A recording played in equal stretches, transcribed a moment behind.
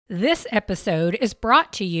This episode is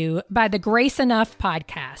brought to you by the Grace Enough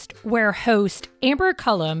podcast, where host Amber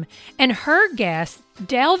Cullum and her guests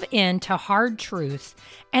delve into hard truths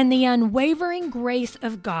and the unwavering grace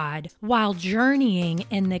of God while journeying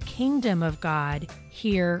in the kingdom of God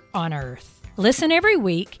here on earth. Listen every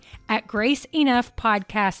week at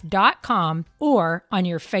graceenoughpodcast.com or on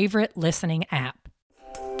your favorite listening app.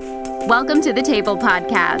 Welcome to the Table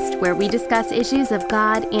Podcast, where we discuss issues of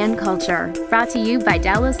God and culture, brought to you by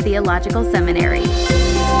Dallas Theological Seminary.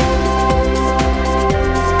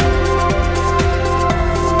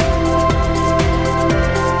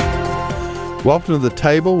 Welcome to the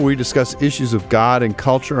Table, where we discuss issues of God and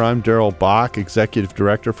culture. I'm Darrell Bach, Executive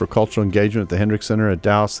Director for Cultural Engagement at the Hendrick Center at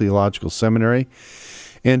Dallas Theological Seminary.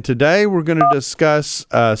 And today we're going to discuss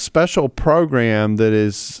a special program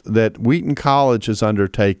that Wheaton College has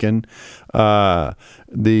undertaken, the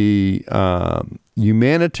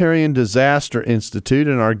Humanitarian Disaster Institute.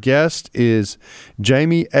 And our guest is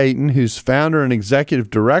Jamie Ayton, who's founder and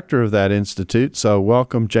executive director of that institute. So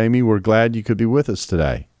welcome, Jamie. We're glad you could be with us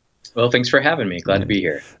today. Well, thanks for having me. Glad to be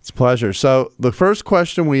here. It's a pleasure. So the first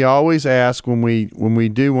question we always ask when we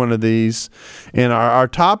do one of these, and our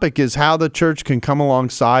topic is how the church can come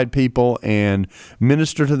alongside people and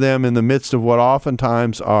minister to them in the midst of what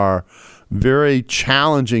oftentimes are very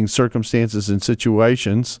challenging circumstances and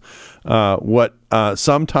situations, what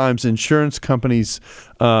sometimes insurance companies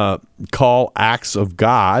call acts of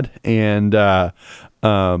God, and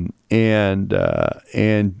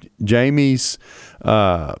Jamie's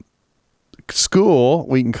school,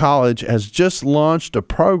 Wheaton College, has just launched a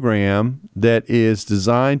program that is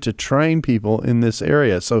designed to train people in this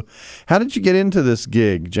area. So how did you get into this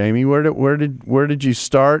gig, Jamie? Where did you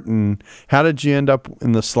start, and how did you end up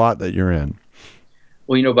in the slot that you're in?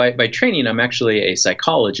 Well, by training, I'm actually a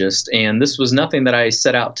psychologist, and this was nothing that I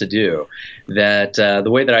set out to do. That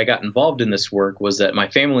the way that I got involved in this work was that my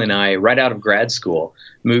family and I, right out of grad school,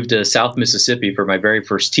 moved to South Mississippi for my very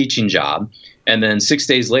first teaching job. And then 6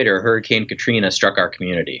 days later, Hurricane Katrina struck our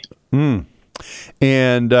community. And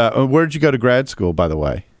where did you go to grad school, by the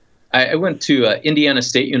way? I went to Indiana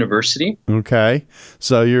State University. Okay,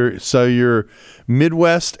 so you're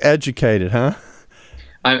Midwest educated, huh?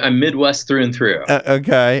 I'm Midwest through and through.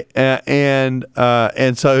 Okay, and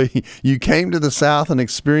so you came to the South and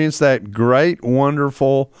experienced that great,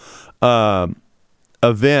 wonderful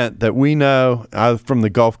event that we know from the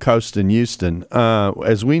Gulf Coast in Houston,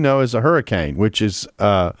 as we know as a hurricane, which is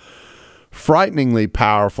a frighteningly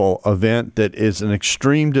powerful event that is an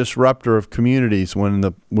extreme disruptor of communities when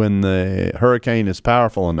the hurricane is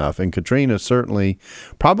powerful enough. And Katrina certainly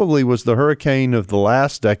probably was the hurricane of the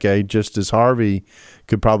last decade, just as Harvey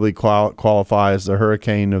could probably qualify as the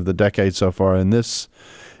hurricane of the decade so far in this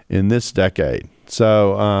decade.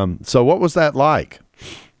 So what was that like?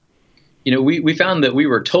 We found that we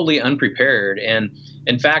were totally unprepared. And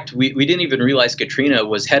in fact, we didn't even realize Katrina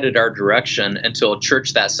was headed our direction until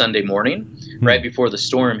church that Sunday morning, right before the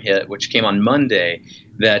storm hit, which came on Monday.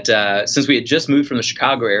 That since we had just moved from the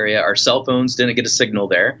Chicago area, our cell phones didn't get a signal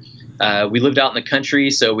there. We lived out in the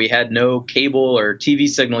country, so we had no cable or TV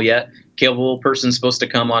signal yet. Cable person's supposed to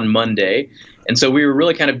come on Monday. And so we were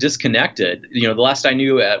really kind of disconnected. The last I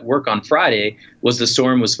knew at work on Friday was the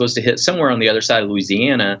storm was supposed to hit somewhere on the other side of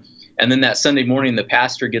Louisiana. And then that Sunday morning, the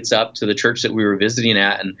pastor gets up to the church that we were visiting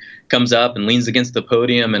at and comes up and leans against the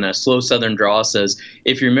podium and a slow Southern drawl says,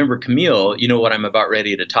 "If you remember Camille, you know what I'm about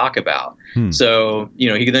ready to talk about." So,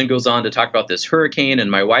 he then goes on to talk about this hurricane, and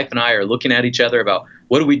my wife and I are looking at each other about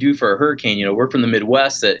what do we do for a hurricane? We're from the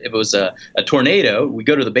Midwest. That if it was a tornado, we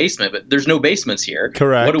go to the basement, but there's no basements here.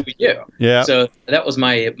 Correct. What do we do? Yeah. So that was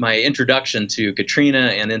my introduction to Katrina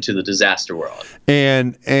and into the disaster world.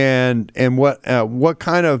 And what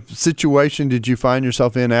kind of situation did you find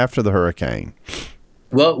yourself in after the hurricane?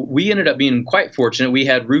 Well, we ended up being quite fortunate. We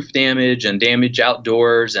had roof damage and damage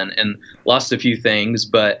outdoors and lost a few things,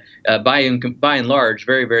 but by and large,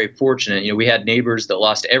 very, very fortunate. We had neighbors that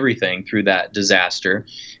lost everything through that disaster.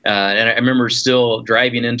 And I remember still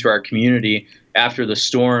driving into our community after the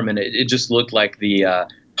storm, and it just looked like the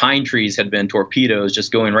pine trees had been torpedoes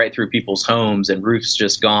just going right through people's homes and roofs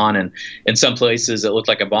just gone. And in some places it looked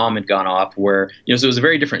like a bomb had gone off where, so it was a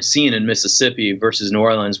very different scene in Mississippi versus New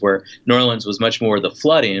Orleans, where New Orleans was much more the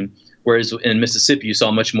flooding, whereas in Mississippi you saw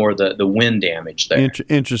much more the wind damage there.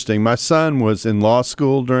 Interesting. My son was in law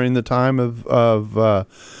school during the time of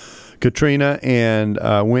Katrina and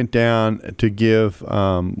went down to give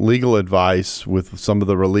legal advice with some of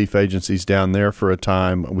the relief agencies down there for a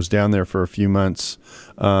time. I was down there for a few months,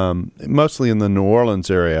 mostly in the New Orleans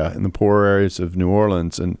area, in the poor areas of New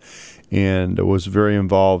Orleans. and was very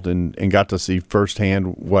involved and got to see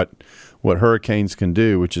firsthand what hurricanes can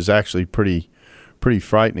do, which is actually pretty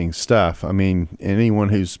frightening stuff. I mean, anyone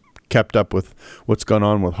who's kept up with what's going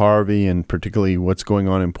on with Harvey and particularly what's going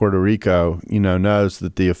on in Puerto Rico, knows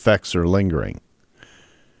that the effects are lingering.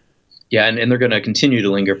 Yeah, and they're going to continue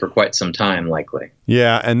to linger for quite some time, likely.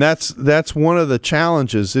 Yeah, and that's one of the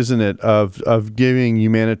challenges, isn't it, of giving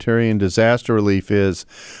humanitarian disaster relief is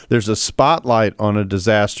there's a spotlight on a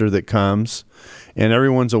disaster that comes, and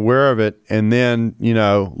everyone's aware of it, and then,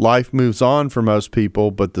 life moves on for most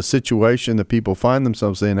people, but the situation that people find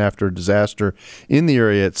themselves in after a disaster in the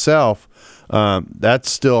area itself, that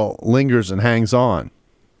still lingers and hangs on.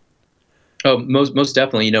 Oh, most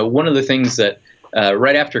definitely. One of the things that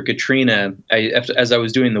right after Katrina, as I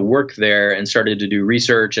was doing the work there and started to do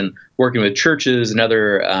research and working with churches and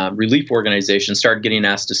other relief organizations, started getting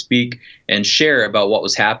asked to speak and share about what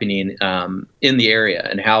was happening in the area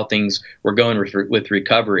and how things were going with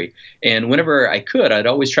recovery. And whenever I could, I'd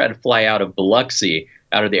always try to fly out of Biloxi,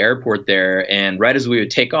 out of the airport there, and right as we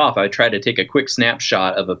would take off, I would try to take a quick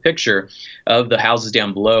snapshot of a picture of the houses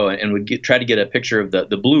down below, and would try to get a picture of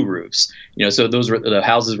the blue roofs. So those were the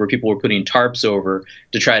houses where people were putting tarps over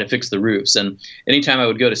to try to fix the roofs. And anytime I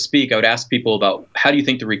would go to speak, I would ask people about, how do you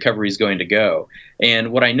think the recovery is going to go?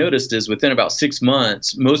 And what I noticed is within about 6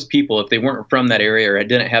 months, most people, if they weren't from that area or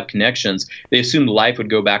didn't have connections, they assumed life would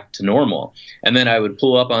go back to normal. And then I would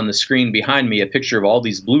pull up on the screen behind me a picture of all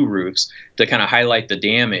these blue roofs to kind of highlight the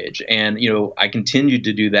damage. And, I continued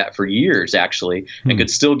to do that for years, actually, and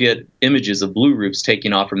could still get images of blue roofs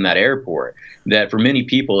taking off from that airport. That for many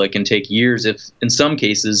people, it can take years, if in some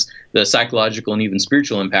cases, the psychological and even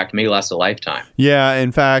spiritual impact may last a lifetime. Yeah,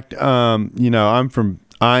 in fact,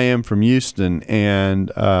 I am from Houston,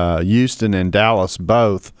 and Houston and Dallas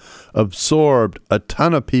both absorbed a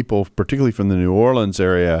ton of people, particularly from the New Orleans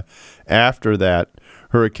area, after that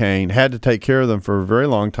hurricane, had to take care of them for a very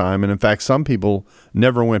long time. And in fact, some people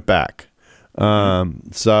never went back.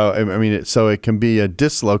 So it can be a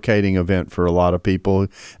dislocating event for a lot of people,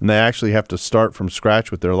 and they actually have to start from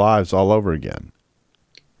scratch with their lives all over again.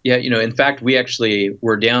 Yeah, in fact, we actually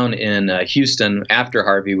were down in Houston after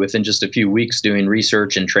Harvey within just a few weeks doing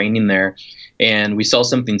research and training there. And we saw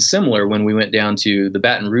something similar when we went down to the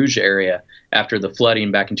Baton Rouge area after the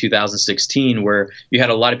flooding back in 2016, where you had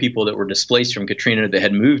a lot of people that were displaced from Katrina that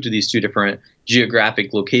had moved to these two different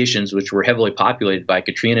geographic locations, which were heavily populated by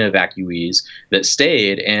Katrina evacuees that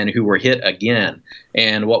stayed and who were hit again.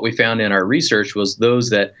 And what we found in our research was those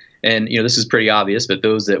that, and this is pretty obvious, but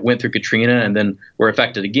those that went through Katrina and then were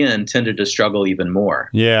affected again tended to struggle even more.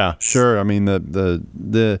 Yeah, sure. I mean,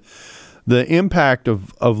 the impact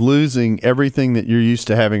of losing everything that you're used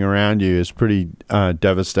to having around you is pretty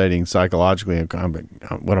devastating psychologically.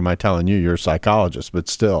 What am I telling you? You're a psychologist, but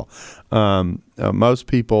still, most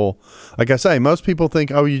people, like I say, most people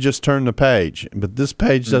think, oh, you just turn the page, but this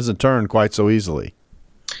page doesn't turn quite so easily.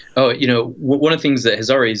 Oh, one of the things that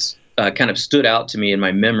has always kind of stood out to me in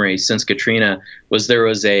my memory since Katrina was there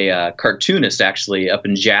was a cartoonist actually up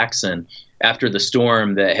in Jackson after the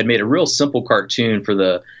storm that had made a real simple cartoon for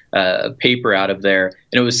the paper out of there.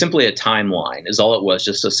 And it was simply a timeline is all it was,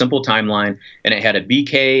 just a simple timeline. And it had a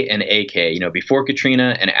BK and AK, before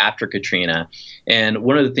Katrina and after Katrina. And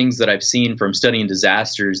one of the things that I've seen from studying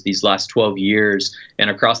disasters these last 12 years and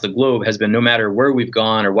across the globe has been no matter where we've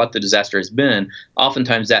gone or what the disaster has been,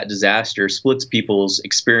 oftentimes that disaster splits people's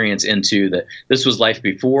experience into that this was life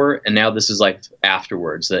before and now this is life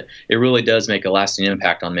afterwards, that it really does make a lasting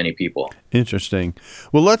impact on many people. Interesting.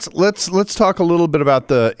 Well, let's talk a little bit about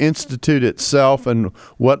the Institute itself and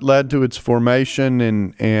what led to its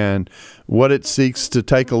formation and what it seeks to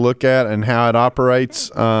take a look at and how it operates.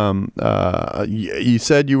 You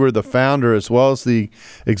said you were the founder as well as the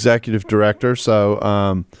executive director, so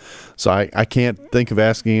I can't think of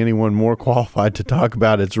asking anyone more qualified to talk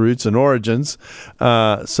about its roots and origins.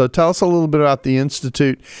 So tell us a little bit about the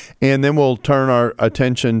Institute, and then we'll turn our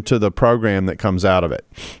attention to the program that comes out of it.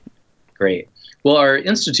 Great. Well, our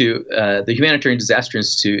institute, the Humanitarian Disaster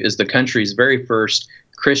Institute, is the country's very first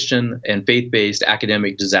Christian and faith-based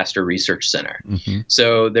academic disaster research center. Mm-hmm.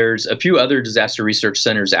 So there's a few other disaster research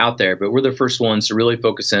centers out there, but we're the first ones to really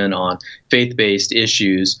focus in on faith-based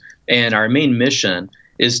issues. And our main mission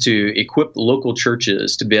is to equip local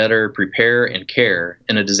churches to better prepare and care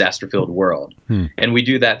in a disaster-filled world. And we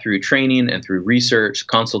do that through training and through research,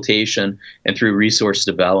 consultation, and through resource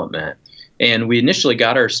development. And we initially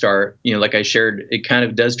got our start, like I shared, it kind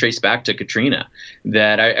of does trace back to Katrina,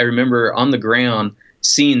 that I remember on the ground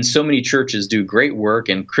seeing so many churches do great work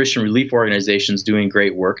and Christian relief organizations doing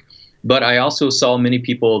great work. But I also saw many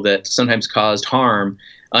people that sometimes caused harm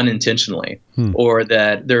unintentionally, or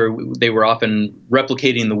that they were often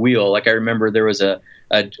replicating the wheel. Like I remember there was a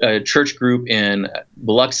church group in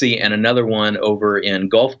Biloxi and another one over in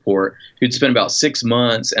Gulfport who'd spent about 6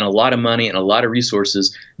 months and a lot of money and a lot of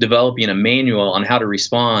resources developing a manual on how to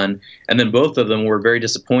respond. And then both of them were very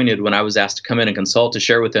disappointed when I was asked to come in and consult to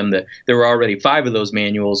share with them that there were already 5 of those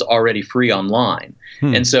manuals already free online.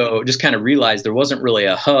 And so just kind of realized there wasn't really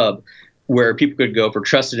a hub where people could go for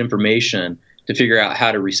trusted information to figure out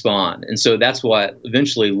how to respond. And so that's what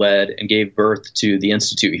eventually led and gave birth to the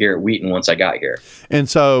Institute here at Wheaton once I got here. And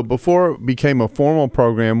so before it became a formal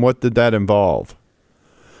program, what did that involve?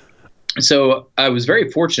 So I was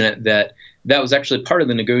very fortunate that was actually part of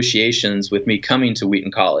the negotiations with me coming to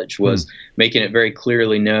Wheaton College, was making it very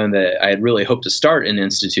clearly known that I had really hoped to start an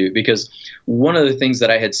institute, because one of the things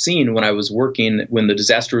that I had seen when I was working, when the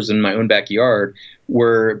disaster was in my own backyard,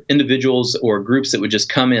 were individuals or groups that would just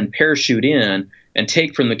come in, parachute in, and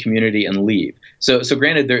take from the community and leave. So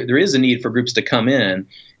granted, there is a need for groups to come in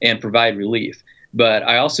and provide relief. But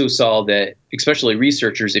I also saw that, especially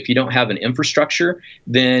researchers, if you don't have an infrastructure,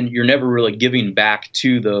 then you're never really giving back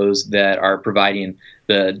to those that are providing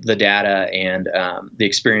the data and the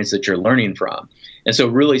experience that you're learning from. And so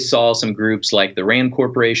really saw some groups like the RAND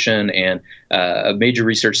Corporation and a major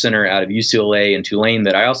research center out of UCLA and Tulane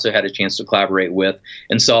that I also had a chance to collaborate with,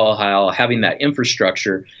 and saw how having that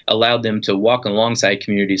infrastructure allowed them to walk alongside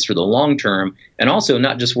communities for the long term, and also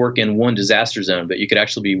not just work in one disaster zone, but you could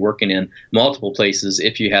actually be working in multiple places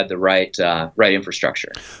if you had the right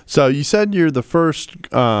infrastructure. So you said you're the first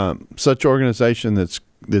such organization that's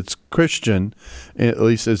Christian, at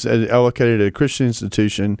least is allocated at a Christian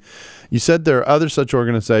institution. You said there are other such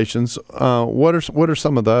organizations. What are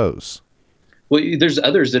some of those? Well, there's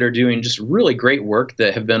others that are doing just really great work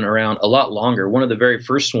that have been around a lot longer. One of the very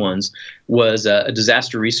first ones was a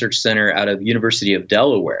disaster research center out of University of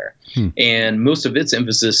Delaware. And most of its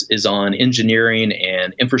emphasis is on engineering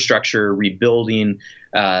and infrastructure, rebuilding,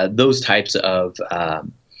 those types of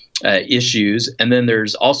issues. And then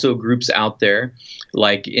there's also groups out there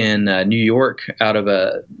like in New York, out of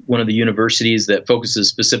one of the universities that focuses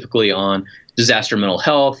specifically on disaster mental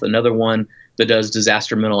health, another one that does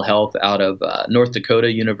disaster mental health out of North Dakota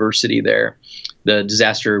University there, the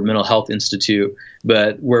Disaster Mental Health Institute.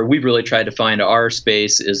 But where we've really tried to find our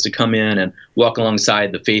space is to come in and walk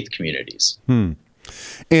alongside the faith communities.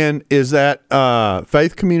 And is that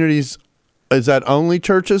faith communities, is that only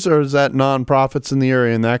churches, or is that nonprofits in the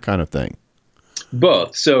area and that kind of thing?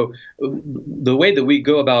 Both. So the way that we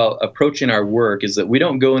go about approaching our work is that we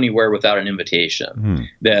don't go anywhere without an invitation,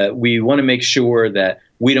 that we want to make sure that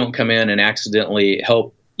we don't come in and accidentally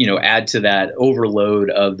help, add to that overload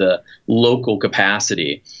of the local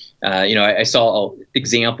capacity. I saw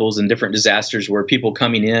examples in different disasters where people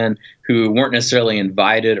coming in who weren't necessarily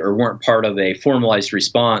invited or weren't part of a formalized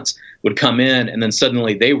response would come in, and then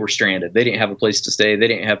suddenly they were stranded. They didn't have a place to stay. They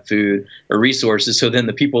didn't have food or resources. So then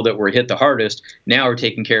the people that were hit the hardest now are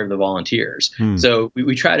taking care of the volunteers. So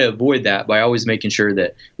we try to avoid that by always making sure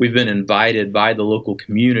that we've been invited by the local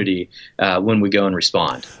community when we go and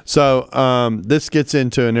respond. So this gets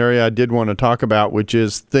into an area I did want to talk about, which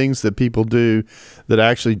is things that people do that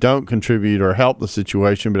actually don't contribute or help the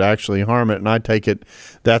situation, but actually harm it. And I take it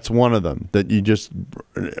that's one of them, that you just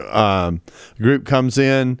group comes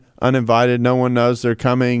in uninvited, no one knows they're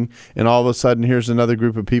coming, and all of a sudden here's another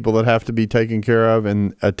group of people that have to be taken care of,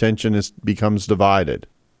 and attention becomes divided.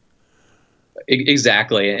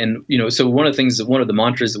 Exactly. And, so one of the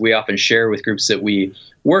mantras that we often share with groups that we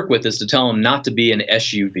work with is to tell them not to be an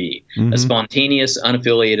SUV, a spontaneous,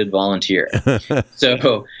 unaffiliated volunteer.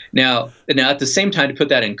 So now at the same time, to put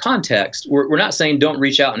that in context, we're not saying don't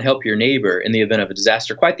reach out and help your neighbor in the event of a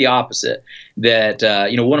disaster. Quite the opposite. That,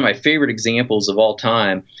 one of my favorite examples of all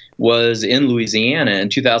time was in Louisiana in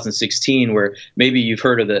 2016, where maybe you've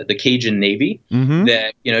heard of the Cajun Navy,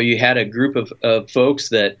 that, you had a group of folks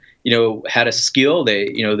that, had a skill.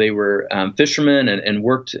 They were fishermen and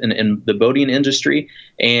worked in the boating industry,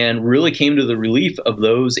 and really came to the relief of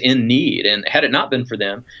those in need. And had it not been for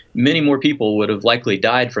them, many more people would have likely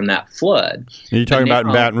died from that flood. Are you talking about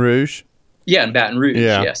in Baton Rouge? Yeah, in Baton Rouge,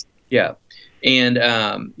 yeah. Yes. Yeah. And,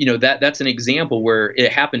 that's an example where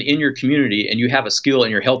it happened in your community and you have a skill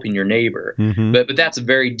and you're helping your neighbor. But that's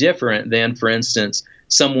very different than, for instance,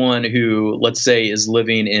 someone who, let's say, is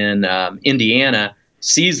living in Indiana,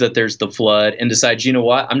 sees that there's the flood and decides, you know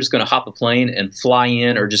what, I'm just going to hop a plane and fly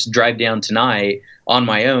in, or just drive down tonight on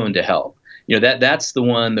my own to help. That's the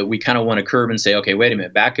one that we kind of want to curb and say, okay, wait a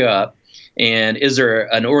minute, back up. And is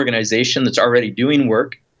there an organization that's already doing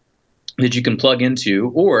work that you can plug into,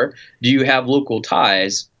 or do you have local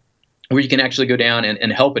ties where you can actually go down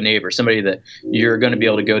and help a neighbor, somebody that you're going to be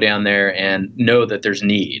able to go down there and know that there's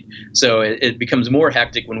need. So it becomes more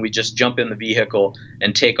hectic when we just jump in the vehicle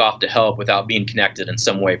and take off to help without being connected in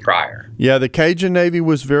some way prior. Yeah, the Cajun Navy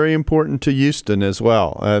was very important to Houston as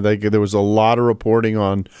well. There was a lot of reporting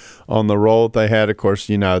on the role that they had. Of course,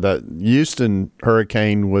 that Houston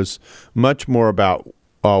hurricane was much more about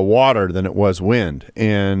water than it was wind,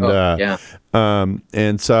 and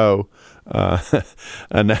so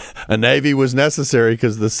a Navy was necessary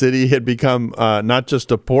because the city had become not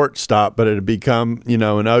just a port stop, but it had become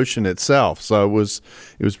an ocean itself. So it was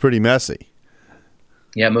pretty messy.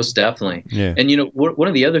 Yeah, most definitely. Yeah. And one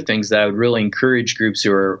of the other things that I would really encourage groups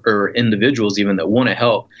or individuals even that want to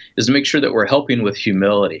help is to make sure that we're helping with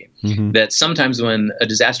humility. Mm-hmm. That sometimes when a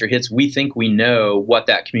disaster hits, we think we know what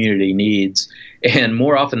that community needs, and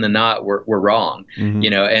more often than not, we're wrong.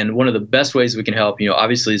 Mm-hmm. And one of the best ways we can help,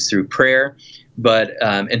 obviously, is through prayer. But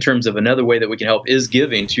in terms of another way that we can help is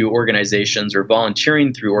giving to organizations or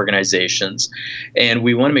volunteering through organizations. And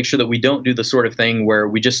we want to make sure that we don't do the sort of thing where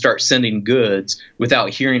we just start sending goods without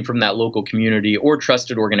hearing from that local community or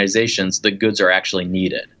trusted organizations that goods are actually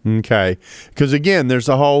needed. Okay. Because again, there's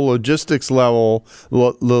a whole logistics level.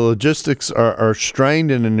 The logistics are strained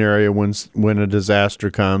in an area when a disaster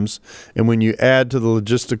comes. And when you add to the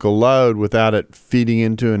logistical load without it feeding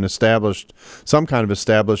into some kind of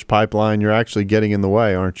established pipeline, you're actually getting in the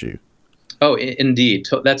way, aren't you? Oh, indeed.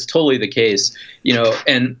 That's totally the case.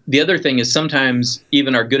 And the other thing is sometimes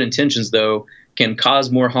even our good intentions, though, can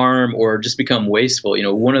cause more harm or just become wasteful.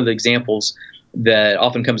 One of the examples that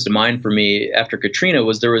often comes to mind for me after Katrina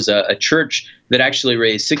was there was a church that actually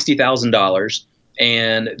raised $60,000,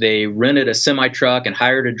 and they rented a semi-truck and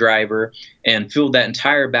hired a driver and filled that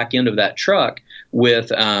entire back end of that truck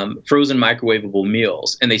with frozen microwavable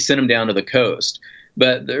meals, and they sent them down to the coast.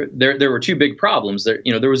 But there were two big problems. There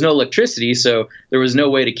was no electricity, so there was no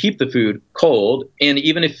way to keep the food cold. And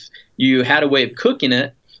even if you had a way of cooking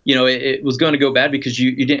it, it was going to go bad because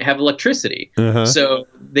you didn't have electricity. Uh-huh. So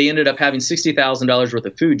they ended up having $60,000 worth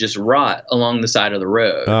of food just rot along the side of the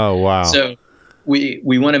road. Oh, wow. So we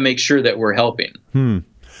want to make sure that we're helping.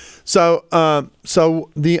 So I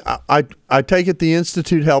take it the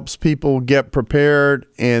Institute helps people get prepared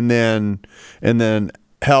and then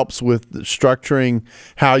helps with structuring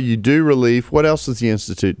how you do relief. What else does the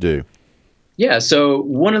Institute do? Yeah, so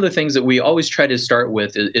one of the things that we always try to start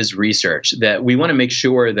with is research, that we want to make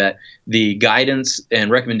sure that the guidance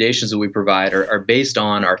and recommendations that we provide are based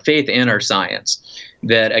on our faith and our science.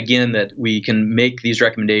 That, again, that we can make these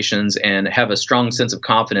recommendations and have a strong sense of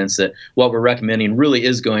confidence that what we're recommending really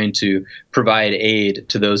is going to provide aid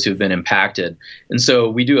to those who've been impacted. And so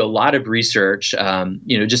we do a lot of research.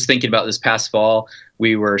 Just thinking about this past fall,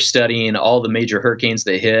 we were studying all the major hurricanes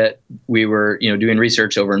that hit. We were, doing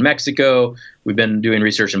research over in Mexico. We've been doing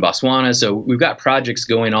research in Botswana. So we've got projects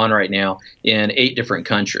going on right now in 8 different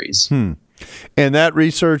countries. And that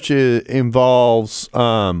research involves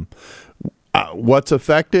what's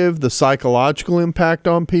effective, the psychological impact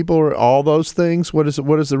on people, or all those things? What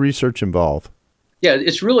does the research involve? Yeah,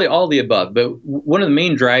 it's really all the above. But one of the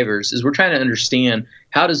main drivers is we're trying to understand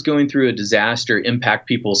how does going through a disaster impact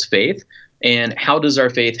people's faith, and how does our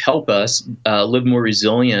faith help us live more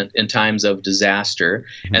resilient in times of disaster?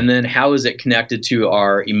 Mm-hmm. And then how is it connected to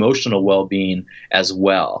our emotional well-being as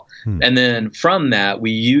well? Mm-hmm. And then from that, we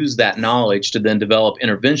use that knowledge to then develop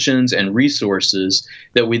interventions and resources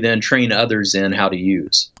that we then train others in how to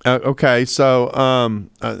use. Okay, so I'm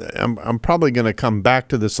probably going to come back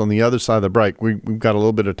to this on the other side of the break. We've got a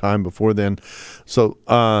little bit of time before then. So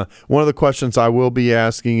one of the questions I will be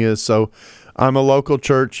asking is, so I'm a local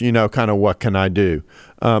church, kind of what can I do?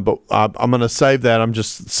 But I'm going to save that. I'm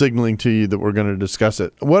just signaling to you that we're going to discuss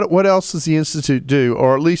it. What else does the Institute do?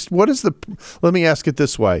 Or at least let me ask it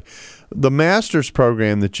this way. The master's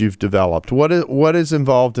program that you've developed, what is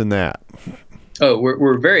involved in that? Oh,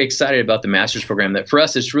 we're very excited about the master's program. That for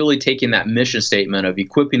us, it's really taking that mission statement of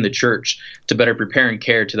equipping the church to better prepare and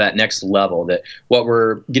care to that next level. That what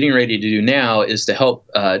we're getting ready to do now is to help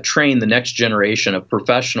train the next generation of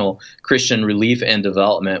professional Christian relief and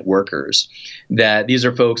development workers. That these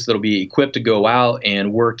are folks that will be equipped to go out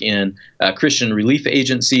and work in Christian relief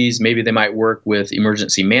agencies. Maybe they might work with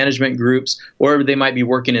emergency management groups, or they might be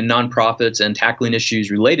working in nonprofits and tackling issues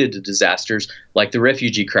related to disasters like the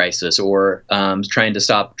refugee crisis or trying to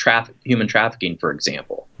stop human trafficking, for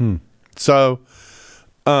example. So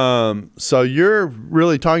you're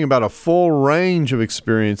really talking about a full range of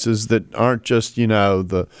experiences that aren't just,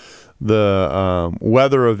 the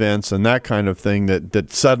weather events and that kind of thing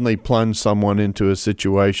that suddenly plunge someone into a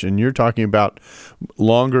situation. You're talking about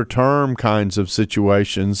longer term kinds of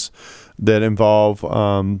situations that involve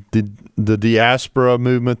the diaspora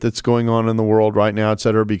movement that's going on in the world right now, et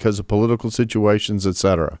cetera, because of political situations, et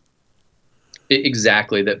cetera.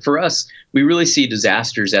 Exactly. That for us, we really see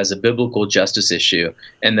disasters as a biblical justice issue,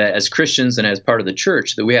 and that as Christians and as part of the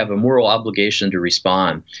church, that we have a moral obligation to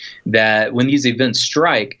respond. That when these events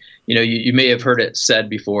strike, you may have heard it said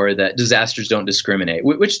before that disasters don't discriminate,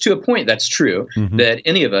 which to a point that's true, that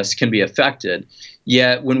any of us can be affected.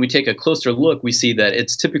 Yet when we take a closer look, we see that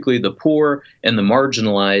it's typically the poor and the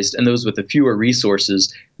marginalized and those with the fewer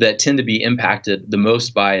resources that tend to be impacted the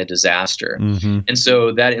most by a disaster. And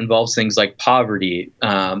so that involves things like poverty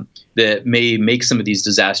that may make some of these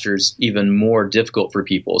disasters even more difficult for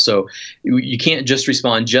people. So you can't just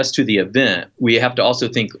respond just to the event. We have to also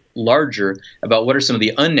think larger about what are some of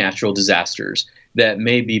the unnatural disasters that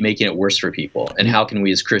may be making it worse for people, and how can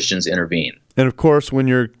we as Christians intervene? And of course, when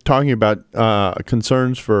you're talking about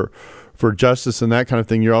concerns for justice and that kind of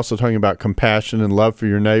thing, you're also talking about compassion and love for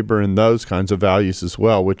your neighbor and those kinds of values as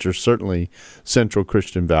well, which are certainly central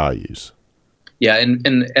Christian values. Yeah,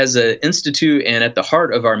 and as an institute and at the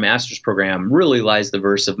heart of our master's program really lies the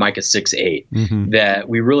verse of Micah 6:8, that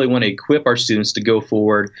we really want to equip our students to go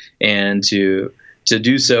forward and to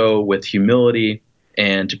do so with humility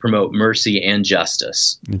and to promote mercy and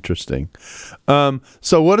justice. Interesting.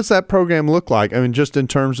 So what does that program look like? I mean, just in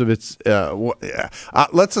terms of its,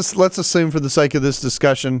 let's assume for the sake of this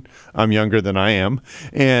discussion, I'm younger than I am,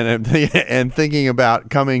 and thinking about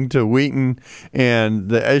coming to Wheaton, and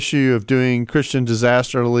the issue of doing Christian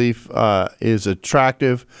disaster relief is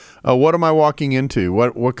attractive. What am I walking into?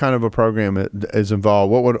 What kind of a program is involved?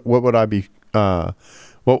 What would I be?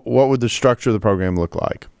 What would the structure of the program look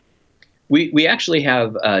like? We actually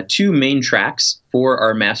have two main tracks for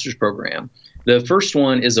our master's program. The first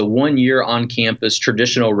one is a 1-year on-campus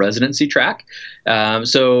traditional residency track.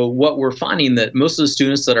 So what we're finding that most of the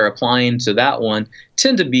students that are applying to that one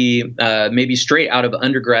tend to be maybe straight out of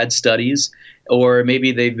undergrad studies, or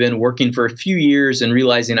maybe they've been working for a few years and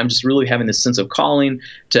realizing I'm just really having this sense of calling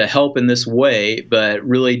to help in this way, but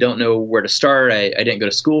really don't know where to start. I didn't go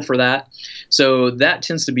to school for that. So that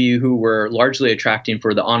tends to be who we're largely attracting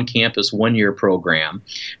for the on-campus 1-year program.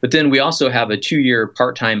 But then we also have a 2-year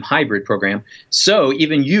part-time hybrid program. So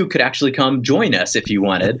even you could actually come join us if you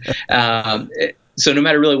wanted. So no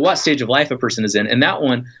matter really what stage of life a person is in. And that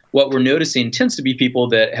one, what we're noticing tends to be people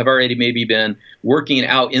that have already maybe been working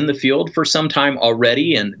out in the field for some time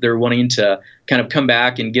already, and they're wanting to kind of come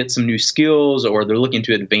back and get some new skills, or they're looking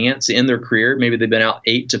to advance in their career. Maybe they've been out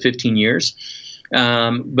 8 to 15 years.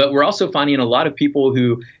 But we're also finding a lot of people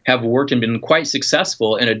who have worked and been quite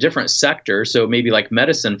successful in a different sector. So maybe like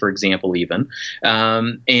medicine, for example, even.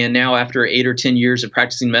 And now after 8 or 10 years of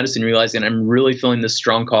practicing medicine, realizing I'm really feeling this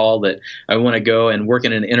strong call that I want to go and work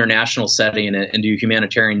in an international setting and do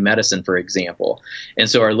humanitarian medicine, for example. And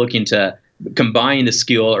so are looking to combine the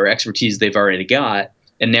skill or expertise they've already got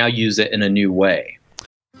and now use it in a new way.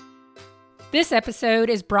 This episode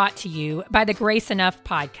is brought to you by the Grace Enough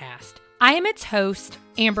podcast. I am its host,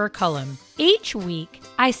 Amber Cullum. Each week,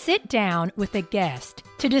 I sit down with a guest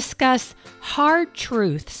to discuss hard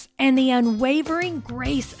truths and the unwavering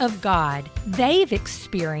grace of God they've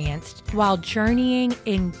experienced while journeying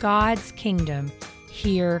in God's kingdom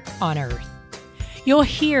here on earth. You'll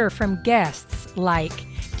hear from guests like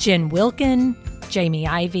Jen Wilkin, Jamie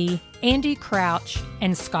Ivey, Andy Crouch,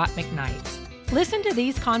 and Scott McKnight. Listen to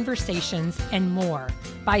these conversations and more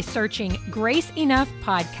by searching Grace Enough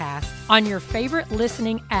Podcast on your favorite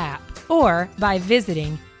listening app, or by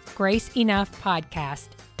visiting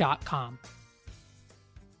graceenoughpodcast.com.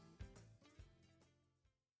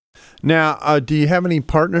 Now, do you have any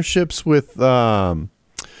partnerships with nonprofits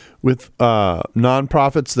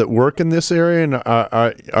that work in this area? And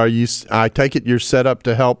are you? I take it you're set up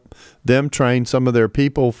to help them train some of their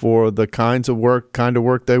people for the kind of work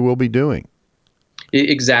they will be doing.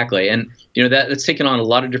 Exactly. And, that's taken on a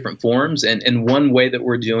lot of different forms. And one way that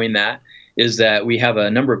we're doing that is that we have a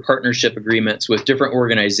number of partnership agreements with different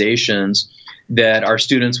organizations that our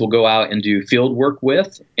students will go out and do field work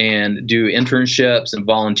with and do internships and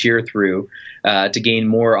volunteer through to gain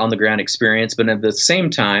more on-the-ground experience. But at the same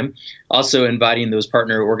time, also inviting those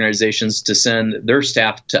partner organizations to send their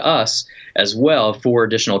staff to us as well for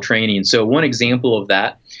additional training. So one example of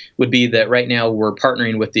that would be that right now we're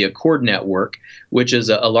partnering with the Accord Network, which is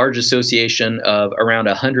a large association of around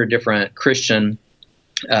 100 different Christian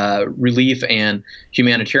relief and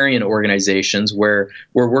humanitarian organizations, where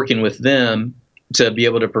we're working with them to be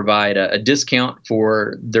able to provide a discount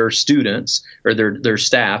for their students or their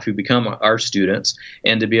staff who become our students,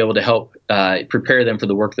 and to be able to help prepare them for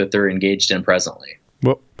the work that they're engaged in presently.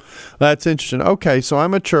 Well, that's interesting. Okay, so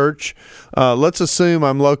I'm a church. Let's assume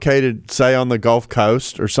I'm located, say, on the Gulf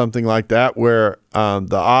Coast or something like that, where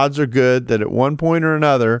the odds are good that at one point or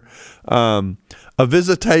another a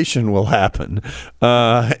visitation will happen,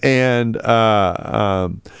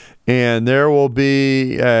 and there will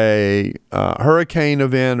be a hurricane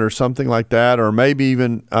event or something like that, or maybe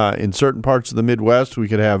even in certain parts of the Midwest, we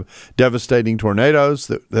could have devastating tornadoes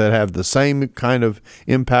that have the same kind of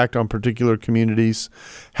impact on particular communities.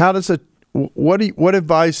 How does it? What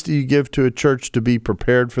advice do you give to a church to be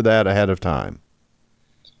prepared for that ahead of time?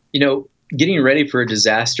 Getting ready for a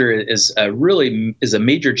disaster is a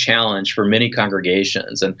major challenge for many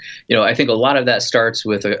congregations. And, I think a lot of that starts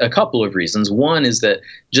with a couple of reasons. One is that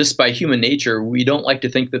just by human nature, we don't like to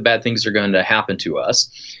think that bad things are going to happen to us.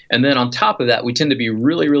 And then on top of that, we tend to be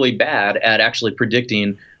really, really bad at actually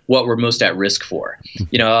predicting what we're most at risk for.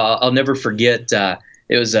 I'll never forget,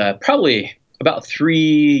 it was probably about 3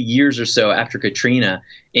 years or so after Katrina,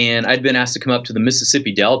 and I'd been asked to come up to the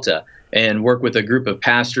Mississippi Delta and work with a group of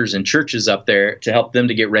pastors and churches up there to help them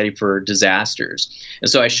to get ready for disasters.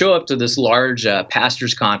 And so I show up to this large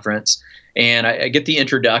pastors conference, and I get the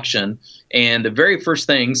introduction. And the very first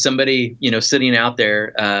thing somebody, sitting out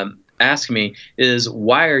there asks me is,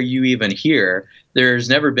 why are you even here? There's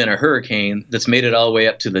never been a hurricane that's made it all the way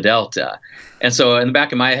up to the Delta. And so in the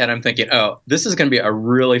back of my head, I'm thinking, oh, this is going to be a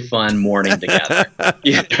really fun morning together.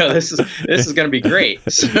 This is going to be great.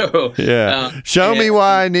 So show me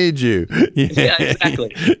why I need you. Yeah,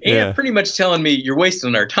 exactly. And pretty much telling me you're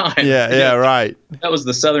wasting our time. Yeah, right. That was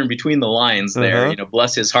the Southern between the lines there.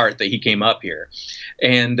 Bless his heart that he came up here.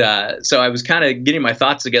 And so I was kind of getting my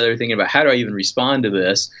thoughts together, thinking about how do I even respond to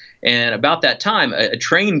this. And about that time, a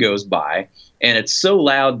train goes by, and it's so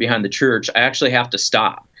loud behind the church, I actually have to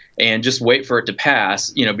stop and just wait for it to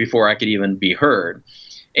pass, before I could even be heard.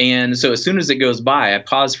 And so as soon as it goes by, I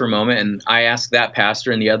pause for a moment and I ask that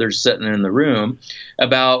pastor and the others sitting in the room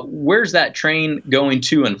about where's that train going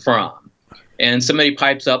to and from. And somebody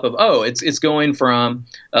pipes up of, it's going from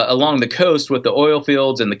along the coast with the oil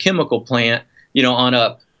fields and the chemical plant, on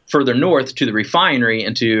up further north to the refinery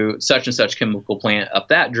and to such and such chemical plant up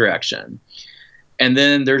that direction. And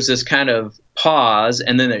then there's this kind of pause,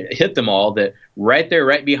 and then it hit them all that right there,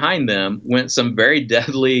 right behind them, went some very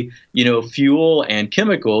deadly, fuel and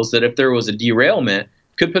chemicals that if there was a derailment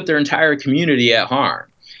could put their entire community at harm.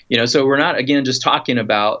 So we're not, again, just talking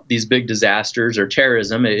about these big disasters or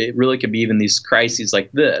terrorism. It really could be even these crises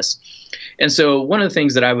like this. And so one of the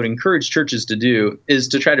things that I would encourage churches to do is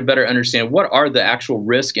to try to better understand what are the actual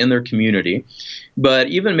risks in their community. But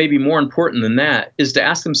even maybe more important than that is to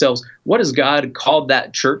ask themselves, what has God called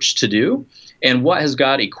that church to do? And what has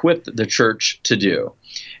God equipped the church to do?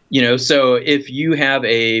 So if you have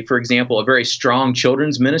for example, a very strong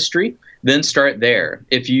children's ministry, then start there.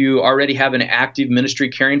 If you already have an active ministry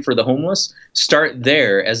caring for the homeless, start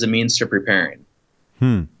there as a means to preparing.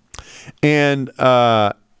 And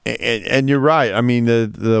you're right. I mean,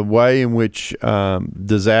 the way in which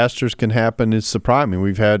disasters can happen is surprising.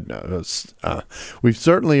 We've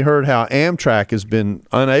certainly heard how Amtrak has been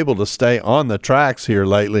unable to stay on the tracks here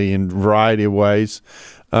lately in a variety of ways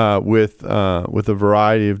with a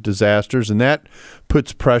variety of disasters, and that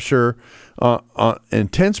puts pressure,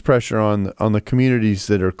 intense pressure on the communities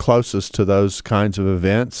that are closest to those kinds of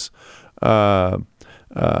events, and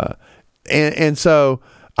so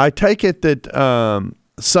I take it that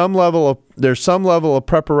there's some level of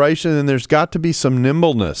preparation, and there's got to be some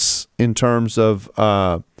nimbleness in terms of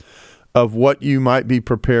what you might be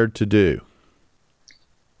prepared to do.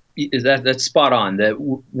 That's spot on. That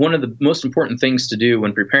one of the most important things to do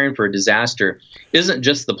when preparing for a disaster isn't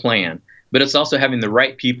just the plan, but it's also having the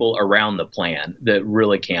right people around the plan that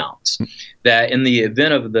really counts. That in the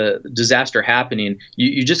event of the disaster happening,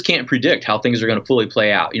 you just can't predict how things are going to fully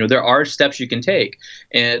play out. There are steps you can take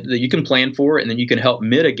and that you can plan for, and then you can help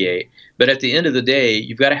mitigate. But at the end of the day,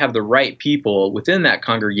 you've got to have the right people within that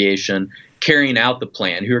congregation carrying out the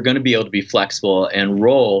plan, who are going to be able to be flexible and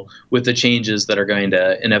roll with the changes that are going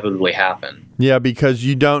to inevitably happen. Yeah, because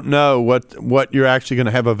you don't know what you're actually going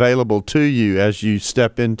to have available to you as you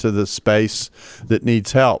step into the space that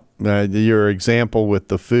needs help. Your example with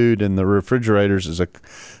the food and the refrigerators is a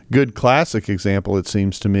good classic example, it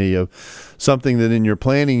seems to me, of something that in your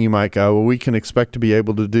planning you might go, well, we can expect to be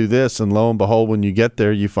able to do this, and lo and behold, when you get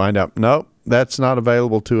there, you find out, nope, that's not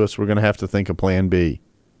available to us. We're going to have to think of plan B.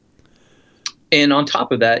 And on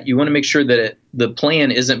top of that, you want to make sure that the plan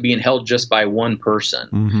isn't being held just by one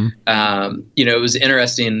person. It was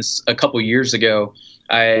interesting. A couple years ago,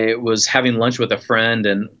 I was having lunch with a friend,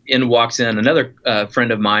 and in walks in another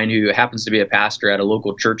friend of mine who happens to be a pastor at a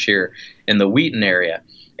local church here in the Wheaton area.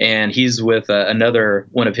 And he's with another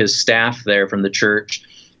one of his staff there from the church.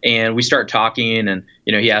 And we start talking, and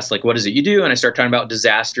he asked, like, what is it you do? And I start talking about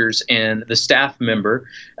disasters, and the staff member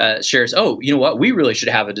shares, oh, you know what, we really should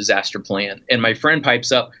have a disaster plan. And my friend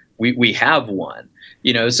pipes up, we have one.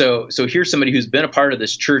 So here's somebody who's been a part of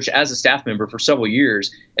this church as a staff member for several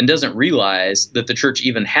years and doesn't realize that the church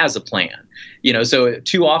even has a plan. So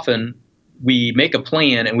too often we make a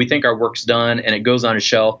plan and we think our work's done, and it goes on a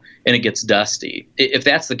shelf and it gets dusty. If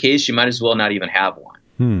that's the case, you might as well not even have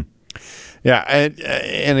one. Yeah,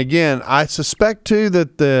 and again, I suspect too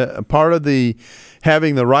that the part of the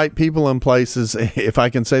having the right people in place is, if I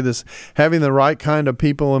can say this, having the right kind of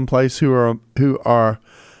people in place who are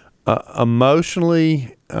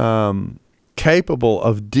emotionally capable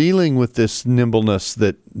of dealing with this nimbleness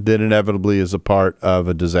that inevitably is a part of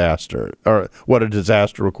a disaster, or what a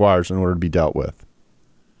disaster requires in order to be dealt with.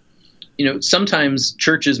 Sometimes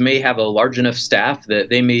churches may have a large enough staff that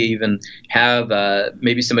they may even have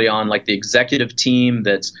maybe somebody on like the executive team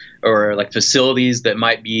or like facilities that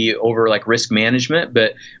might be over like risk management.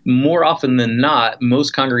 But more often than not,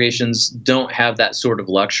 most congregations don't have that sort of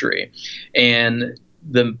luxury. And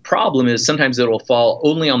the problem is sometimes it will fall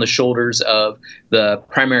only on the shoulders of the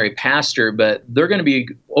primary pastor, but they're going to be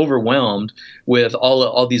overwhelmed with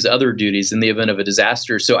all these other duties in the event of a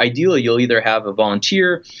disaster. So ideally, you'll either have a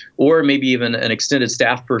volunteer or maybe even an extended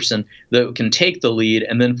staff person that can take the lead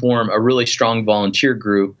and then form a really strong volunteer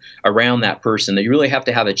group around that person. That you really have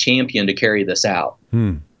to have a champion to carry this out.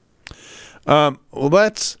 Well,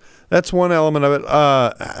 that's one element of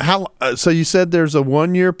it. So you said there's a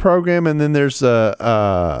 1-year program, and then there's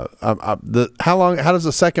how does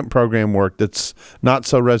the second program work? That's not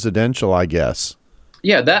so residential, I guess.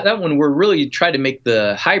 Yeah, that one, we're really trying to make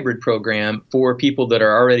the hybrid program for people that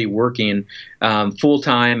are already working full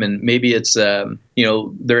time, and maybe it's they're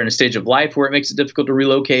in a stage of life where it makes it difficult to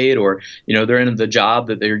relocate, or they're in the job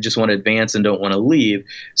that they just want to advance and don't want to leave.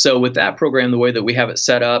 So with that program, the way that we have it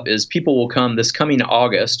set up is people will come this coming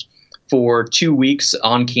August for 2 weeks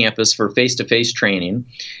on campus for face-to-face training.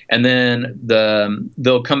 And then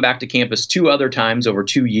they'll come back to campus 2 other times over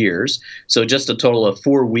 2 years. So just a total of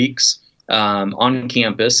 4 weeks on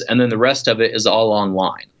campus. And then the rest of it is all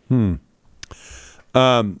online.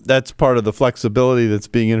 That's part of the flexibility that's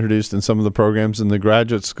being introduced in some of the programs in the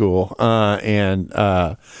graduate school, and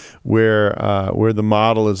where the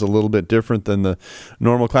model is a little bit different than the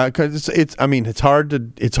normal class. Cause it's hard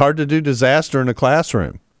to do disaster in a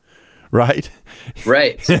classroom. Right. Well,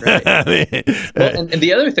 and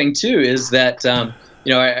the other thing too is that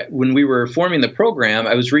when we were forming the program,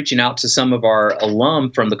 I was reaching out to some of our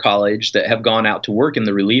alum from the college that have gone out to work in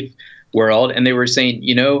the relief world, and they were saying,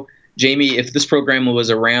 Jamie, if this program was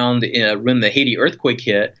around when the Haiti earthquake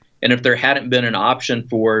hit, and if there hadn't been an option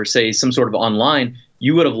for, say, some sort of online,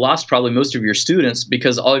 you would have lost probably most of your students,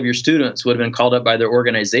 because all of your students would have been called up by their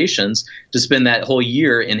organizations to spend that whole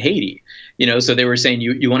year in Haiti. So they were saying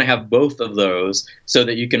you want to have both of those so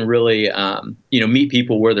that you can really, meet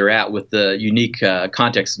people where they're at with the unique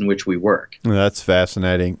context in which we work. That's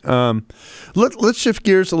fascinating. Let's shift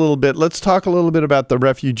gears a little bit. Let's talk a little bit about the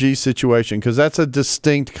refugee situation, because that's a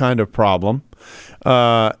distinct kind of problem. We've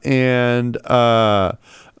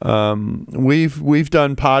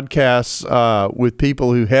done podcasts with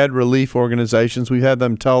people who had relief organizations. We've had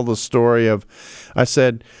them tell the story of, I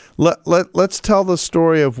said, let's tell the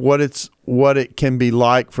story of what it can be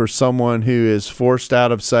like for someone who is forced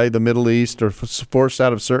out of, say, the Middle East, or forced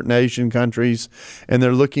out of certain Asian countries, and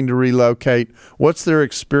they're looking to relocate. What's their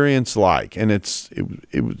experience like? And it's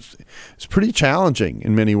pretty challenging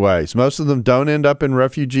in many ways. Most of them don't end up in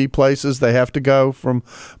refugee places. They have to go from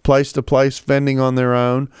place to place fending on their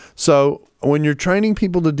own. So when you're training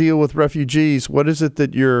people to deal with refugees, what is it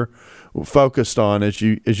that you're focused on as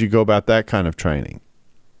you go about that kind of training?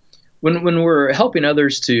 When we're helping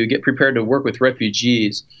others to get prepared to work with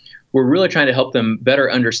refugees, we're really trying to help them better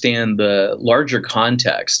understand the larger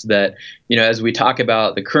context that, as we talk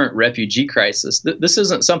about the current refugee crisis, this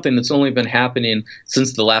isn't something that's only been happening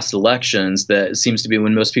since the last elections. That seems to be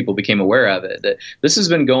when most people became aware of it. That this has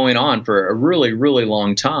been going on for a really, really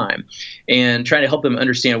long time, and trying to help them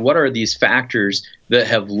understand what are these factors that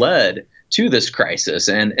have led to this crisis,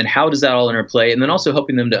 and how does that all interplay, and then also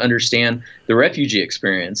helping them to understand the refugee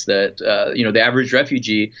experience, that the average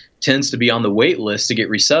refugee tends to be on the wait list to get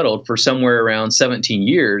resettled for somewhere around 17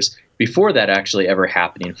 years before that actually ever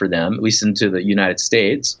happening for them, at least into the United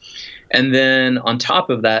States. And then on top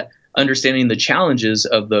of that, understanding the challenges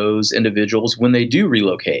of those individuals when they do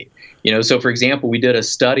relocate. So for example, we did a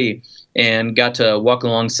study and got to walk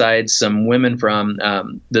alongside some women from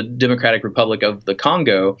the Democratic Republic of the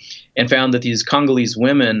Congo, and found that these Congolese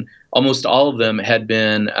women, almost all of them had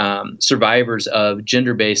been survivors of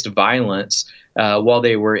gender-based violence while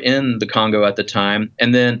they were in the Congo at the time.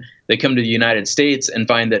 And then they come to the United States and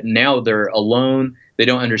find that now they're alone. They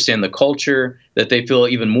don't understand the culture, that they feel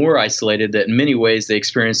even more isolated, that in many ways they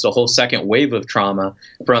experienced a whole second wave of trauma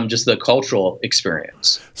from just the cultural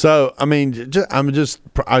experience. So, I mean, I'm just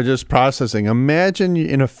processing. Imagine,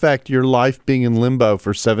 in effect, your life being in limbo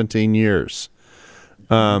for 17 years.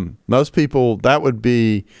 Most people, that would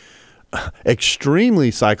be extremely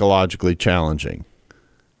psychologically challenging.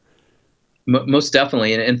 Most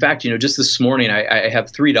definitely. And in fact, just this morning, I have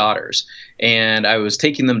 3 daughters, and I was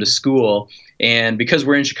taking them to school. And because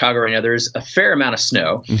we're in Chicago right now, there's a fair amount of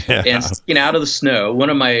snow. Yeah. And sticking out of the snow,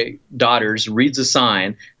 one of my daughters reads a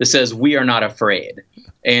sign that says, "We are not afraid."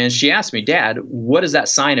 And she asked me, "Dad, what is that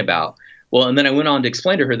sign about?" Well, and then I went on to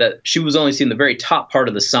explain to her that she was only seeing the very top part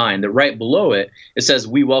of the sign, that right below it, it says,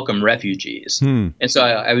 "We welcome refugees." And so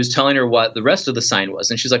I was telling her what the rest of the sign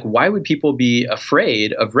was. And she's like, "Why would people be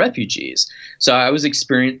afraid of refugees?" So I was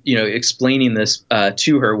explaining this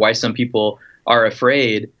to her, why some people are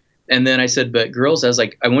afraid. And then I said, "But girls," I was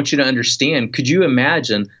like, "I want you to understand, could you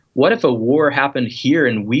imagine what if a war happened here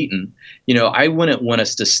in Wheaton? I wouldn't want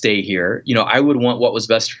us to stay here. I would want what was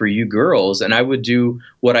best for you girls, and I would do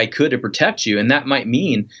what I could to protect you. And that might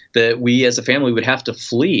mean that we as a family would have to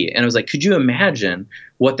flee." And I was like, "Could you imagine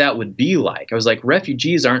what that would be like?" I was like,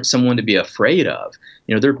 refugees aren't someone to be afraid of.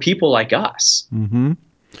 They're people like us. Mm-hmm.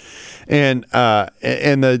 And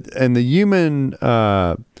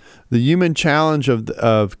the human challenge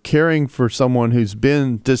of caring for someone who's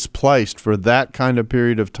been displaced for that kind of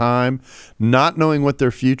period of time, not knowing what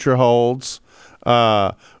their future holds,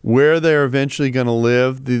 where they're eventually going to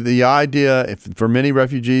live. The idea, for many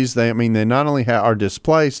refugees, they not only are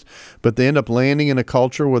displaced, but they end up landing in a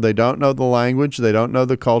culture where they don't know the language, they don't know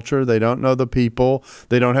the culture, they don't know the people,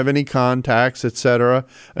 they don't have any contacts, etc.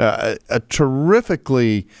 A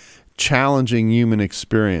terrifically challenging human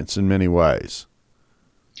experience in many ways.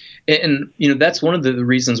 And that's one of the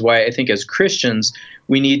reasons why I think as Christians,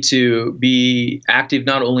 we need to be active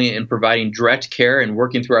not only in providing direct care and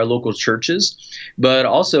working through our local churches, but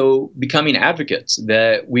also becoming advocates,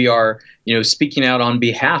 that we are, speaking out on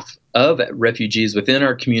behalf of refugees within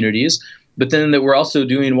our communities, but then that we're also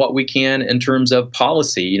doing what we can in terms of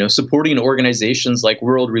policy, supporting organizations like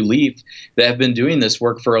World Relief that have been doing this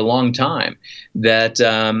work for a long time,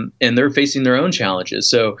 and they're facing their own challenges.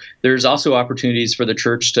 So there's also opportunities for the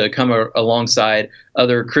church to come alongside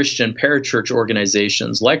other Christian parachurch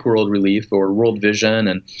organizations like World Relief or World Vision,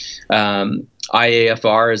 and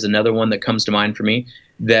IAFR is another one that comes to mind for me.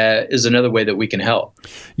 That is another way that we can help.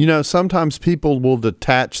 Sometimes people will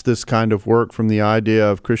detach this kind of work from the idea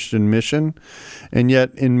of Christian mission, and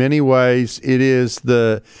yet in many ways it is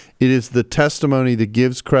the testimony that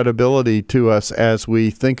gives credibility to us as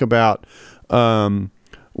we think about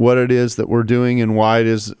what it is that we're doing and why it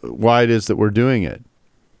is that we're doing it.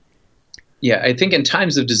 Yeah, I think in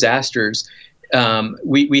times of disasters,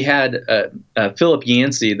 we had Philip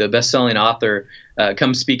Yancey, the best-selling author,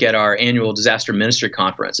 come speak at our annual disaster ministry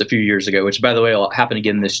conference a few years ago, which, by the way, will happen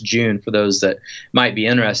again this June for those that might be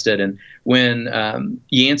interested. And when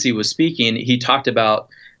Yancey was speaking, he talked about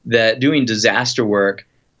that doing disaster work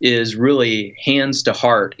is really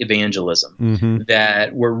hands-to-heart evangelism,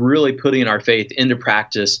 that we're really putting our faith into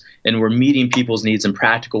practice and we're meeting people's needs in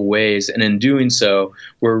practical ways. And in doing so,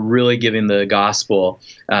 we're really giving the gospel,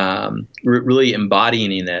 really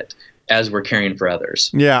embodying it as we're caring for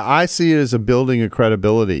others. Yeah, I see it as a building of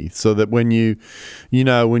credibility, so that when you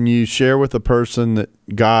share with a person that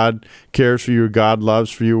God cares for you, or God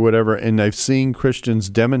loves for you, or whatever, and they've seen Christians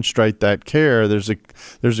demonstrate that care, there's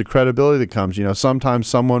a credibility that comes. Sometimes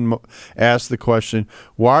someone asks the question,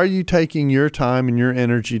 "Why are you taking your time and your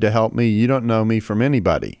energy to help me? You don't know me from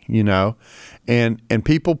anybody," And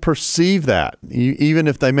people perceive that, even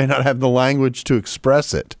if they may not have the language to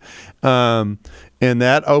express it. And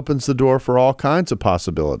that opens the door for all kinds of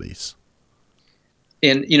possibilities.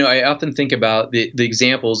 And, I often think about the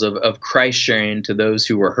examples of Christ sharing to those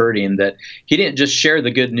who were hurting, that he didn't just share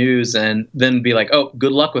the good news and then be like, "Oh,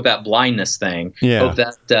 good luck with that blindness thing. Yeah. Hope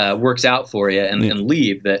that works out for you," and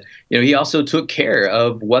leave. That, he also took care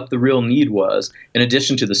of what the real need was in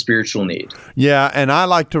addition to the spiritual need. Yeah, and I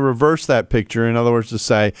like to reverse that picture. In other words, to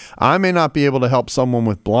say, I may not be able to help someone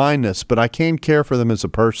with blindness, but I can care for them as a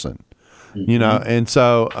person. you know, and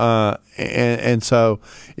so and so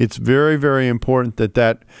it's very, very important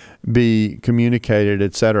that be communicated,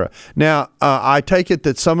 et cetera. Now, I take it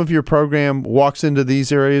that some of your program walks into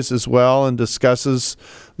these areas as well and discusses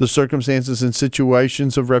the circumstances and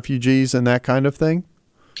situations of refugees and that kind of thing?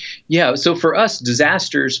 Yeah. So for us,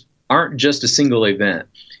 disasters aren't just a single event,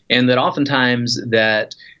 and that oftentimes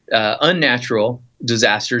that unnatural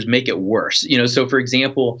disasters make it worse. You know, so for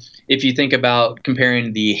example, if you think about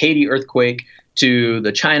comparing the Haiti earthquake to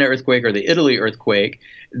the China earthquake or the Italy earthquake,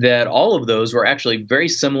 that all of those were actually very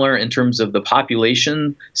similar in terms of the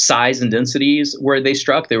population size and densities where they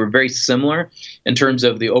struck. They were very similar in terms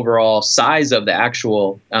of the overall size of the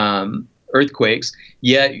actual earthquakes.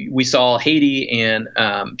 Yet we saw Haiti and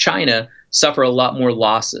China suffer a lot more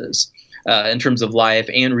losses in terms of life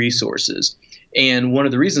and resources. And one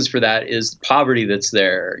of the reasons for that is poverty that's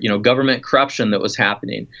there, you know, government corruption that was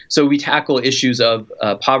happening. So we tackle issues of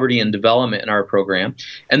poverty and development in our program.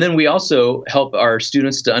 And then we also help our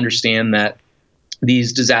students to understand that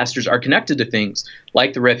these disasters are connected to things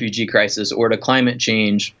like the refugee crisis or to climate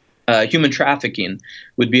change. Human trafficking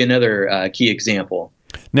would be another key example.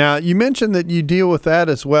 Now, you mentioned that you deal with that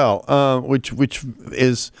as well, which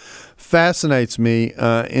fascinates me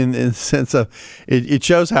in the sense of it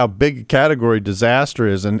shows how big a category disaster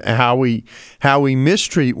is, and how we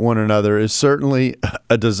mistreat one another is certainly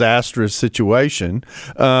a disastrous situation.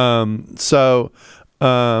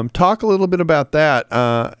 Talk a little bit about that.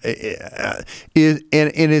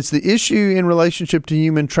 Is the issue in relationship to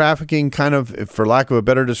human trafficking kind of, for lack of a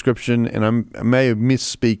better description, and I may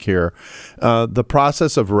misspeak here, the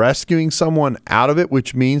process of rescuing someone out of it,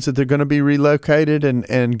 which means that they're going to be relocated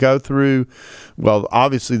and go through, well,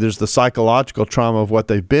 obviously there's the psychological trauma of what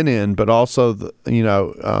they've been in, but also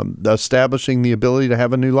establishing the ability to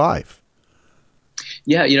have a new life.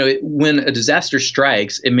 Yeah, you know, when a disaster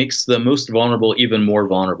strikes, it makes the most vulnerable even more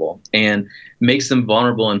vulnerable, and makes them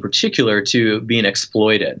vulnerable in particular to being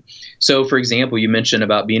exploited. So, for example, you mentioned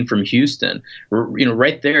about being from Houston. You know,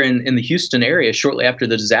 right there in the Houston area, shortly after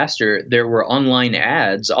the disaster, there were online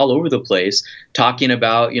ads all over the place talking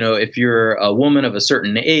about, you know, if you're a woman of a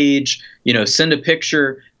certain age, you know, send a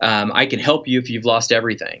picture. I can help you if you've lost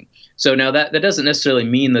everything. So now that doesn't necessarily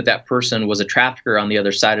mean that person was a trafficker on the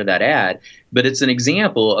other side of that ad, but it's an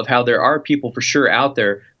example of how there are people for sure out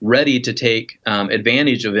there ready to take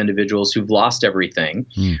advantage of individuals who've lost everything.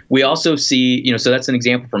 We also see, you know, so that's an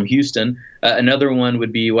example from Houston. Another one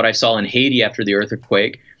would be what I saw in Haiti after the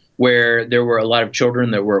earthquake, where there were a lot of children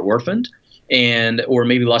that were orphaned or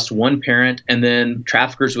maybe lost one parent, and then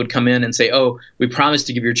traffickers would come in and say, oh, we promise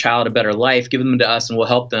to give your child a better life, give them to us and we'll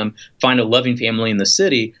help them find a loving family in the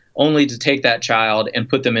city, only to take that child and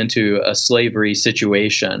put them into a slavery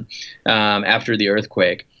situation after the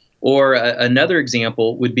earthquake. Or another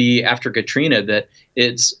example would be after Katrina, that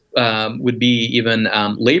it's would be even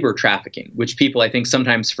labor trafficking, which people I think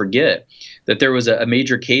sometimes forget, that there was a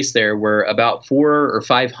major case there where about 400 or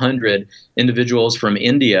 500 individuals from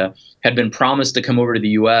India had been promised to come over to the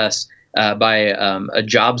U.S. By a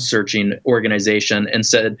job searching organization and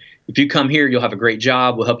said, if you come here, you'll have a great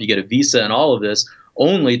job, we'll help you get a visa and all of this,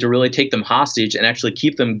 only to really take them hostage and actually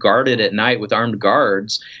keep them guarded at night with armed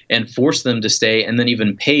guards and force them to stay and then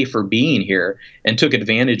even pay for being here, and took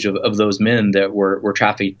advantage of those men that were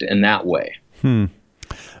trafficked in that way.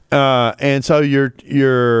 And so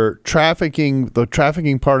your trafficking, the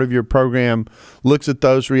trafficking part of your program looks at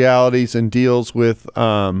those realities and deals with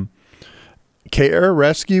care,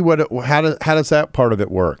 rescue. How does that part of it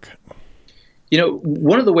work? You know,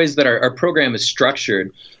 one of the ways that our program is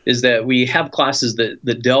structured is that we have classes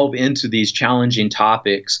that delve into these challenging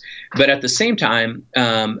topics, but at the same time,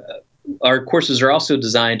 our courses are also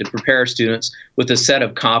designed to prepare our students with a set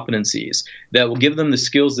of competencies that will give them the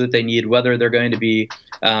skills that they need, whether they're going to be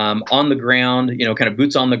on the ground, you know, kind of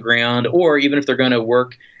boots on the ground, or even if they're going to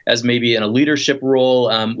work as maybe in a leadership role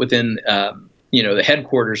within you know, the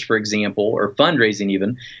headquarters, for example, or fundraising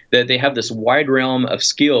even, that they have this wide realm of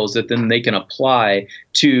skills that then they can apply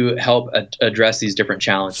to help address these different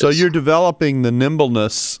challenges. So you're developing the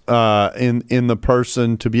nimbleness in the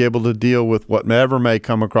person to be able to deal with whatever may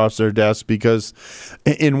come across their desk, because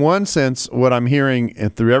in one sense, what I'm hearing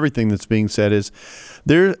and through everything that's being said is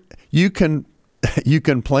you can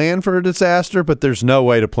plan for a disaster, but there's no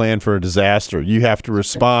way to plan for a disaster. You have to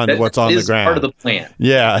respond to what's on the ground. Part of the plan.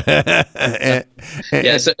 Yeah.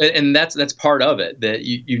 and that's part of it, that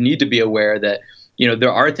you need to be aware that, you know,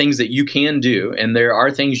 there are things that you can do and there are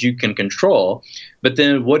things you can control, but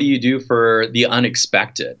then what do you do for the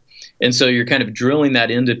unexpected? And so you're kind of drilling that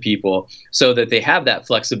into people so that they have that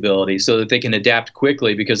flexibility, so that they can adapt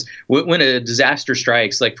quickly. Because when a disaster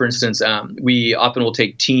strikes, like for instance, we often will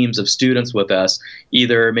take teams of students with us.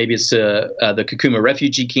 Either maybe it's the Kakuma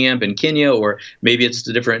refugee camp in Kenya, or maybe it's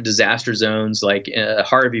the different disaster zones like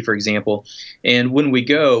Harvey, for example. And when we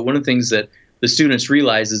go, one of the things that the students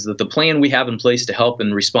realize is that the plan we have in place to help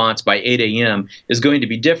in response by 8 a.m. is going to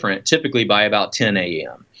be different, typically by about 10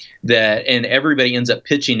 a.m. And everybody ends up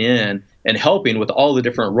pitching in and helping with all the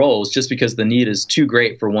different roles, just because the need is too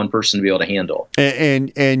great for one person to be able to handle.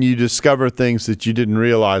 And you discover things that you didn't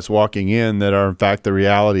realize walking in that are in fact the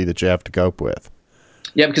reality that you have to cope with.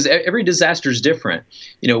 Yeah, because every disaster is different.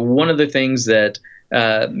 One of the things that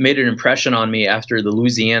made an impression on me after the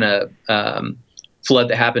Louisiana flood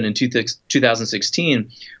that happened in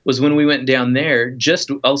 2016 was when we went down there,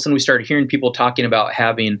 just all of a sudden we started hearing people talking about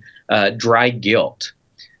having dry guilt.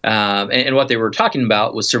 And what they were talking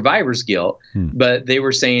about was survivor's guilt, but they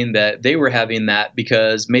were saying that they were having that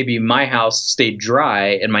because maybe my house stayed dry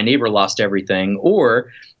and my neighbor lost everything.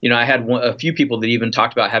 Or, I had a few people that even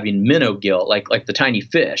talked about having minnow guilt, like the tiny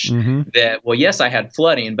fish, that, well, yes, I had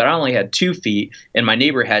flooding, but I only had 2 feet and my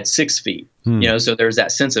neighbor had 6 feet, so there's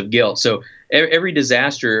that sense of guilt. So every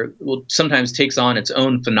disaster sometimes takes on its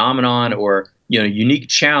own phenomenon or, unique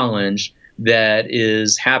challenge that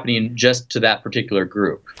is happening just to that particular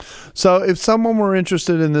group. So if someone were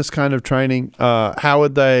interested in this kind of training, how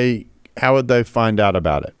would they find out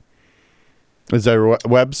about it? Is there a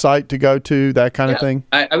website to go to, that kind of thing?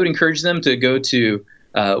 I would encourage them to go to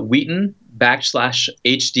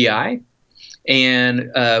Wheaton/HDI and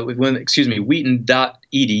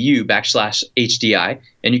Wheaton.edu/HDI,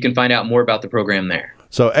 and you can find out more about the program there.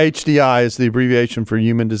 So HDI is the abbreviation for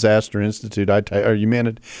Human Disaster Institute, or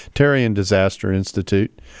Humanitarian Disaster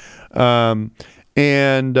Institute. And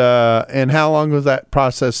how long does that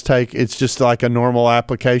process take? It's just like a normal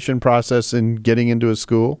application process in getting into a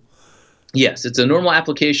school? Yes, it's a normal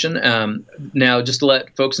application. Now, just to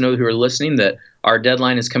let folks know who are listening that our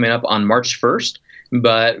deadline is coming up on March 1st,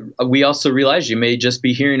 but we also realize you may just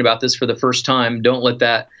be hearing about this for the first time. Don't let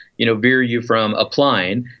that veer you from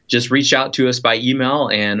applying. Just reach out to us by email,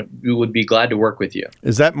 and we would be glad to work with you.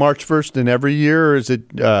 Is that March 1st in every year, or is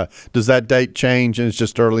it? Does that date change, and it's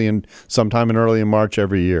just early in March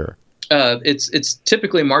every year? It's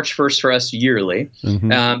typically March 1st for us yearly,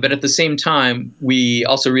 but at the same time, we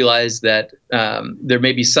also realize that there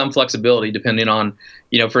may be some flexibility depending on,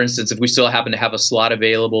 for instance, if we still happen to have a slot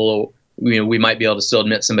available, we might be able to still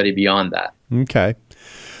admit somebody beyond that. Okay.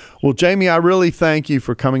 Well, Jamie, I really thank you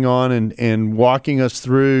for coming on and walking us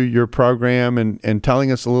through your program and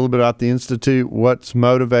telling us a little bit about the Institute, what's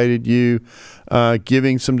motivated you,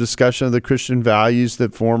 giving some discussion of the Christian values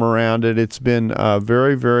that form around it. It's been a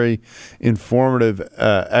very, very informative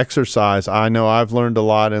exercise. I know I've learned a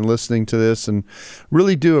lot in listening to this, and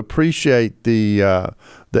really do appreciate the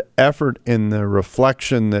effort and the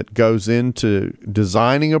reflection that goes into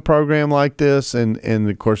designing a program like this and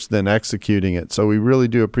of course then executing it. So we really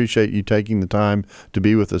do appreciate you taking the time to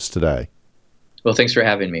be with us today. Well, thanks for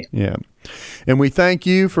having me. Yeah. And we thank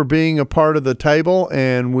you for being a part of the table,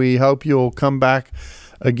 and we hope you'll come back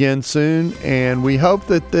again soon. And we hope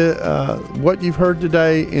that what you've heard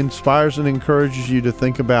today inspires and encourages you to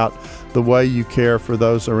think about the way you care for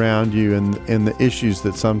those around you and the issues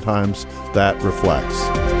that sometimes that reflects.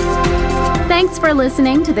 Thanks for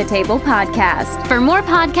listening to the Table Podcast. For more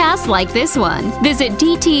podcasts like this one, visit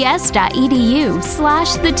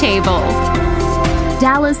dts.edu/thetable.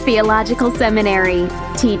 Dallas Theological Seminary.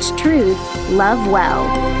 Teach truth, love well.